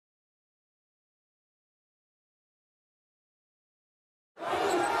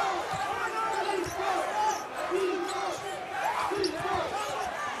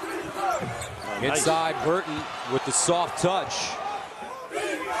Inside, nice. Burton with the soft touch.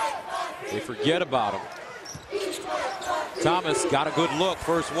 They forget about him. Thomas got a good look,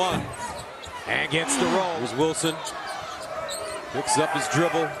 first one. And gets the roll. Here's Wilson. Picks up his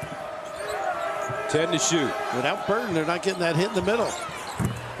dribble. 10 to shoot. Without Burton, they're not getting that hit in the middle.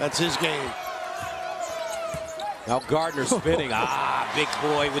 That's his game. Now Gardner spinning. Big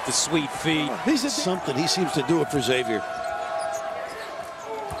boy with the sweet feet. He's something. He seems to do it for Xavier.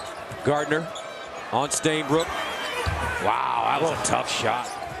 Gardner on Stainbrook. Wow, that was a tough shot.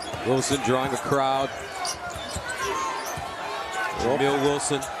 Wilson drawing a crowd. Emil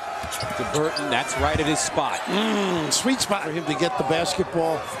Wilson to Burton. That's right at his spot. Sweet spot for him to get the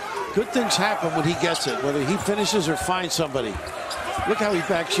basketball. Good things happen when he gets it, whether he finishes or finds somebody. Look how he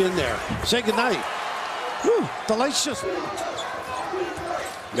backs you in there. Say goodnight. Whew, the lights just...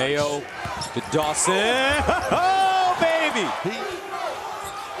 Mayo to Dawson. Oh, baby!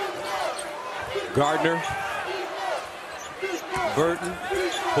 Gardner. Burton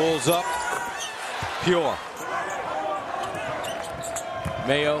pulls up. Pure.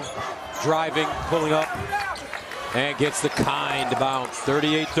 Mayo driving, pulling up, and gets the kind bounce.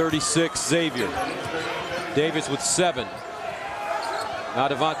 38-36, Xavier. Davis with 7. Now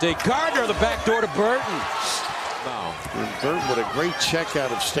Devontae Gardner, the back door to Burton. Wow. And Burton with a great check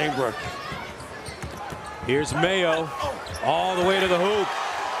out of Stainbrook. Here's Mayo, all the way to the hoop.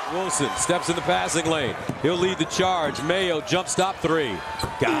 Wilson steps in the passing lane. He'll lead the charge. Mayo, jump stop 3.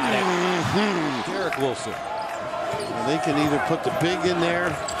 Got it. Derek Wilson. Well, they can either put the big in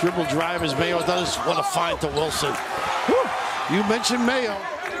there, dribble drive as Mayo does. What a find to Wilson. Whew. You mentioned Mayo.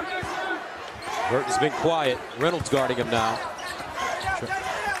 Burton's been quiet. Reynolds guarding him now.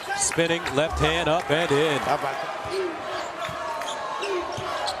 Spinning, left hand up and in. How about that?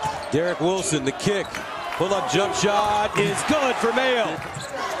 Derek Wilson, the kick. Pull-up jump shot is good for Mayo.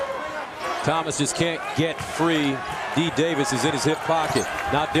 Thomas just can't get free. D. Davis is in his hip pocket.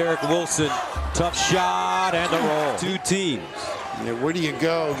 Now Derek Wilson, tough shot and the roll. 2 teams. Yeah, where do you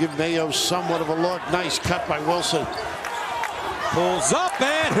go? Give Mayo somewhat of a look. Nice cut by Wilson. Pulls up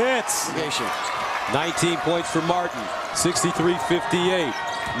and hits. 19 points for Martin. 63-58.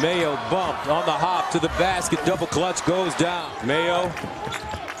 Mayo bumped on the hop to the basket. Double clutch goes down. Mayo.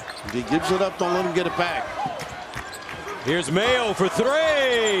 If he gives it up, don't let him get it back. Here's Mayo for 3.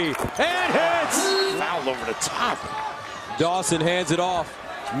 And hits. Fouled over the top. Dawson hands it off.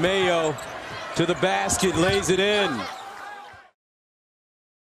 Mayo to the basket, lays it in.